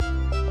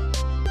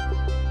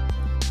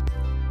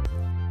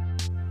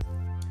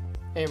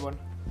Hey everyone,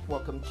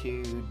 welcome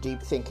to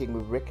Deep Thinking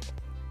with Rick,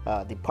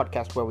 the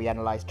podcast where we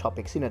analyze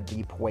topics in a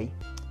deep way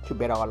to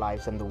better our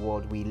lives and the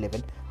world we live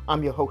in.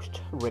 I'm your host,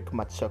 Rick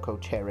Matsoko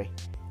Terry,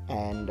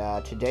 and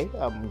today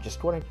I'm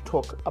just wanting to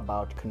talk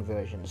about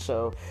conversion.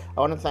 So I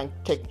want to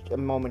take a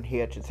moment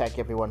here to thank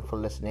everyone for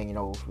listening.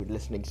 For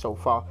listening so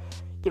far.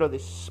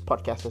 This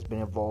podcast has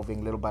been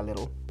evolving little by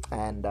little,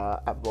 and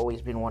I've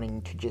always been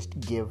wanting to just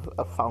give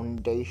a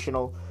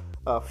foundational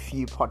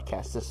few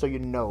podcasts just so you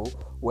know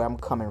where I'm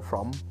coming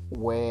from,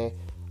 where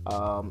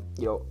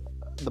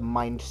the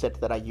mindset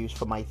that I use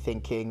for my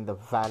thinking, the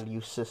value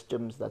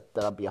systems that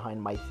are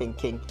behind my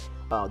thinking,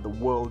 the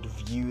world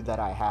view that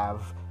I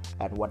have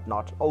and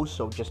whatnot.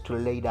 Also, just to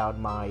lay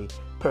down my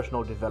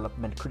personal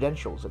development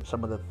credentials and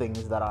some of the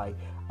things that I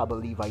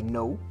believe I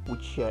know,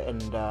 which I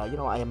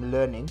am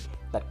learning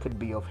that could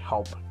be of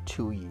help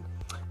to you.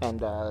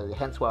 And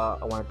hence why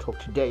I want to talk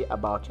today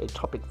about a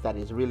topic that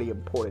is really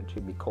important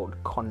to me called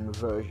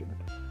conversion.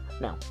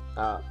 Now,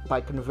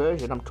 by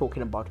conversion, I'm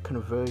talking about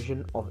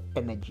conversion of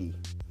energy.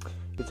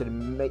 It's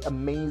an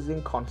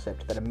amazing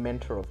concept that a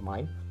mentor of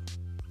mine,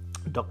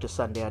 Dr.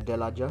 Sunday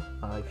Adelaja,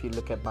 if you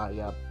look at my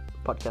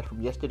podcast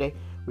from yesterday,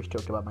 which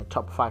talked about my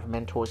top 5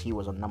 mentors, he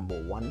was on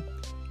number 1.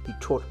 He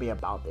taught me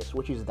about this,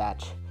 which is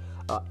that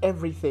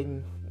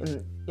everything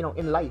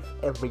in life,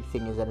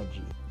 everything is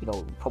energy.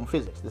 From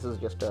physics, this is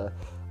just a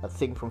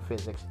thing from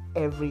physics.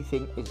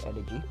 Everything is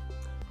energy,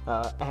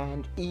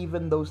 and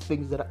even those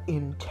things that are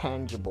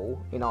intangible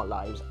in our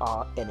lives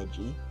are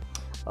energy.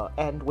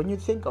 And when you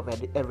think of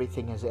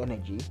everything as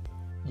energy,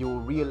 you'll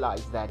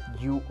realize that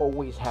you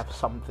always have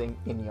something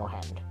in your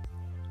hand.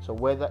 So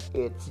whether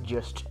it's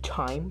just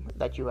time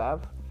that you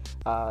have,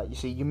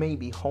 you may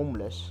be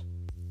homeless,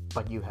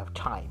 but you have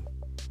time.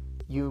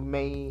 You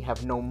may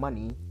have no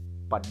money,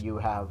 but you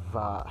have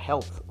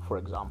health, for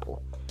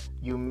example.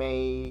 You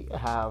may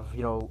have,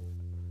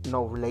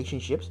 no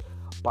relationships,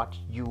 but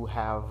you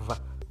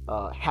have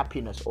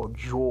happiness or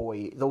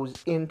joy. Those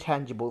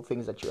intangible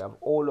things that you have,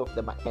 all of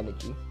them are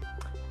energy.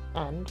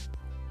 And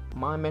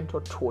my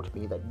mentor taught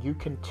me that you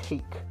can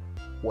take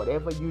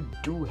whatever you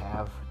do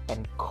have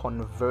and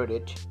convert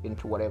it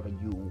into whatever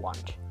you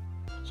want.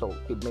 So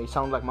it may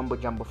sound like mumbo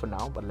jumbo for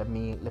now, but let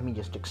me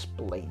just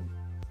explain.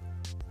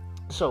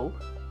 So,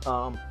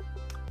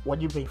 what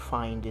you may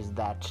find is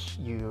that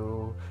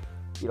you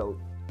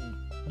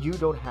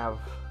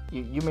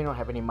may not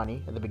have any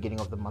money at the beginning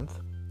of the month,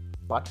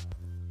 but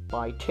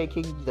by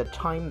taking the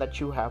time that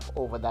you have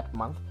over that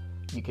month,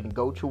 you can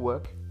go to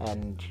work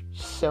and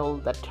sell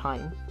that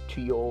time to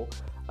your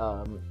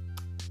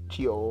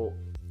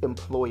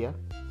employer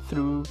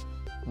through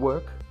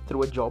work,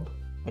 through a job,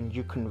 and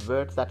you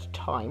convert that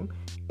time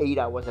 8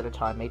 hours at a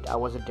time, 8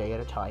 hours a day at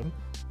a time,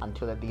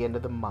 until at the end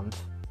of the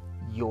month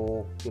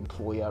your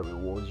employer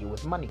rewards you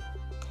with money.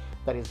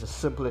 That is the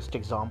simplest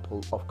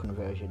example of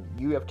conversion.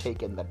 You have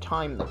taken the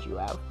time that you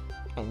have,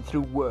 and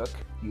through work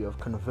you have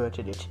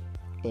converted it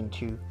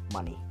into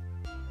money.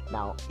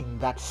 Now, in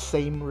that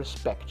same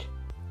respect,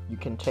 you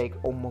can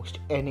take almost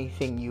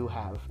anything you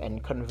have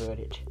and convert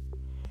it.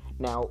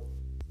 Now,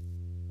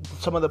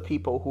 some of the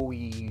people who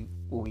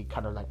we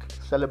kind of like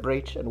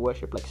celebrate and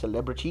worship, like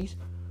celebrities,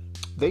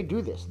 they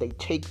do this. They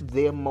take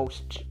their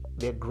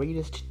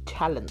greatest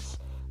talents,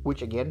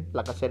 which again,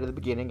 like I said at the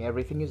beginning,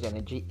 everything is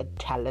energy. A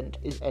talent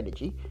is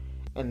energy,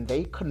 and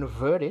they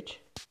convert it,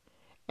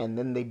 and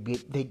then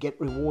they get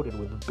rewarded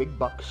with big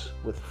bucks,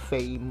 with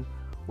fame,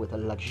 with a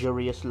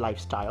luxurious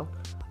lifestyle,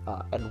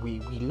 and we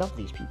love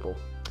these people.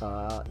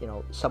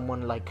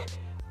 Someone like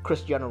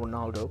Cristiano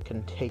Ronaldo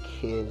can take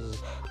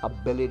his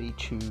ability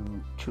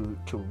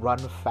to run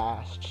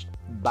fast,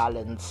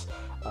 balance,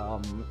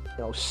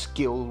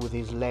 skill with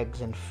his legs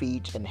and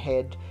feet and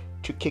head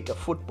to kick a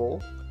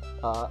football,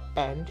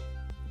 and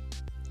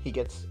he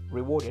gets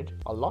rewarded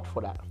a lot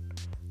for that.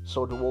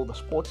 So do all the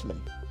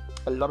sportsmen.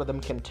 A lot of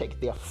them can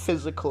take their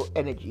physical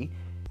energy,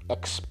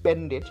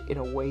 expend it in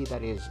a way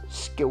that is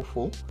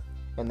skillful,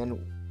 and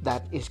then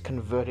that is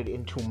converted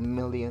into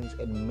millions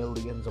and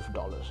millions of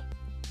dollars.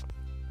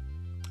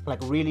 Like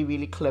really,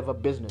 really clever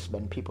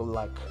businessmen, people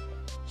like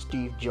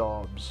Steve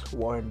Jobs,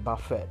 Warren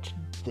Buffett,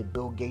 the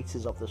Bill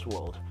Gateses of this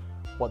world.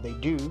 What they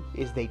do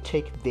is they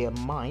take their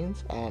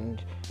minds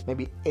and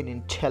maybe an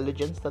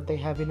intelligence that they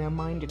have in their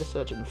mind in a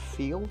certain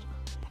field,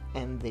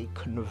 and they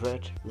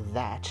convert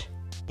that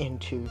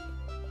into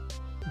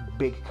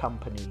big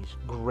companies,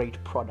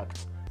 great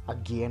products,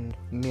 again,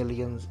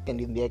 millions, and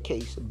in their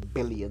case,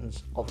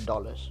 billions of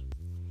dollars.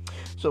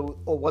 So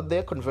what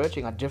they're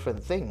converting are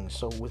different things.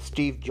 So with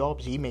Steve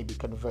Jobs, he may be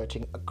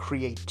converting a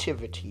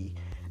creativity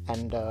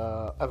and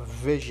a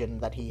vision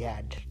that he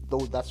had,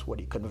 though that's what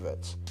he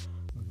converts.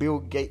 Bill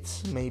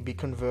Gates may be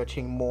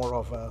converting more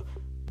of a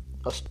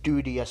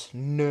studious,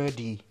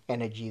 nerdy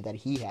energy that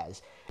he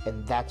has,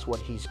 and that's what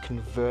he's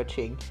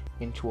converting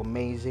into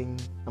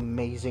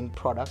amazing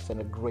products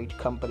and a great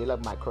company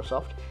like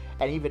Microsoft.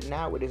 And even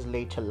now in his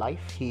later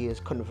life, he is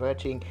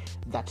converting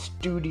that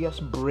studious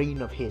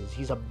brain of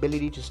his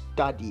ability to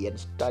study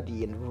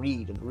and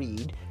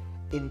read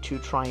into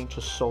trying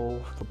to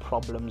solve the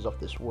problems of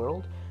this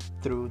world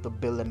through the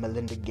Bill and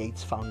Melinda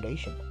Gates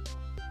Foundation.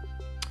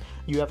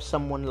 You have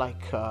someone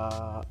like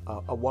a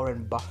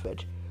Warren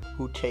Buffett,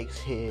 who takes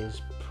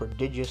his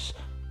prodigious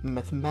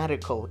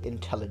mathematical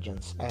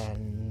intelligence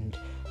and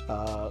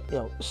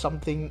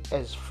something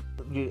as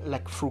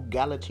like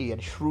frugality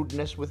and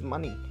shrewdness with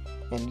money,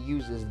 and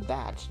uses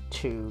that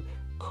to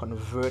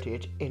convert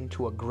it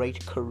into a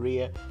great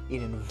career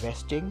in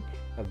investing,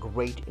 a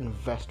great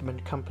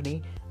investment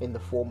company in the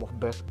form of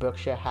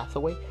Berkshire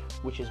Hathaway,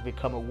 which has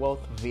become a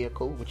wealth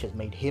vehicle, which has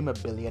made him a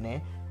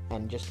billionaire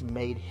and just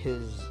made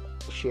his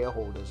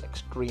shareholders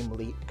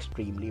extremely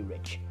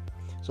rich.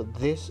 So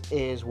this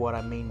is what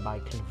I mean by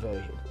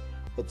conversion.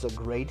 It's a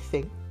great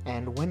thing,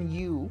 and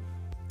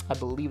I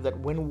believe that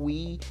when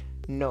we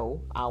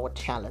know our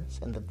talents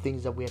and the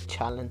things that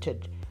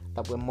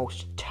we're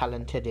most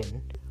talented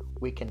in,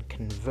 we can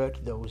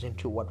convert those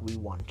into what we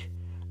want.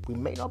 We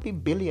may not be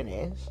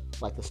billionaires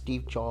like the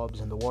Steve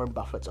Jobs and the Warren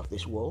Buffetts of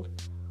this world,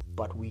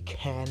 but we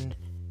can,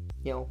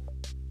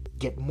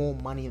 get more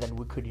money than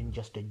we could in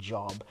just a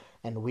job,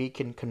 and we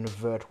can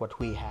convert what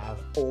we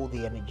have, all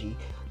the energy.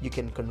 You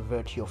can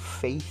convert your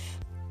faith.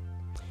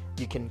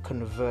 You can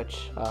convert,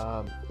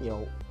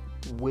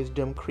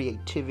 wisdom,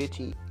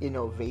 creativity,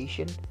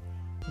 innovation.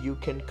 You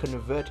can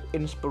convert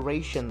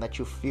inspiration that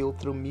you feel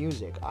through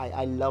music.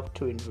 I love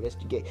to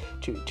investigate,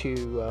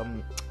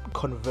 to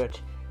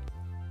convert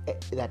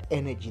that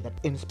energy, that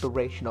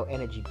inspirational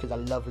energy, because I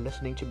love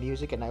listening to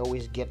music, and I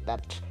always get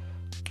that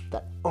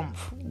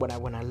oomph when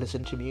I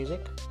listen to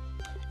music.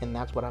 And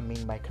that's what I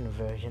mean by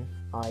conversion.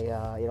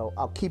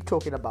 I'll keep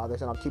talking about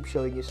this, and I'll keep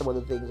showing you some of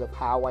the things of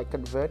how I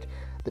convert,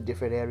 the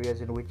different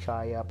areas in which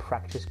I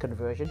practice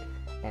conversion,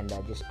 and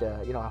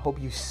I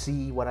hope you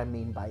see what I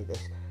mean by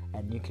this,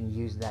 and you can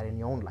use that in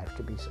your own life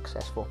to be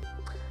successful.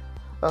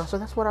 So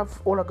that's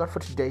all I got for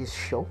today's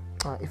show.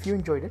 If you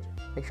enjoyed it,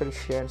 make sure to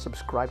share and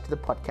subscribe to the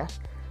podcast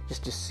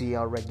just to see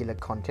our regular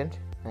content,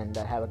 and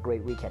have a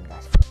great weekend,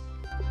 guys.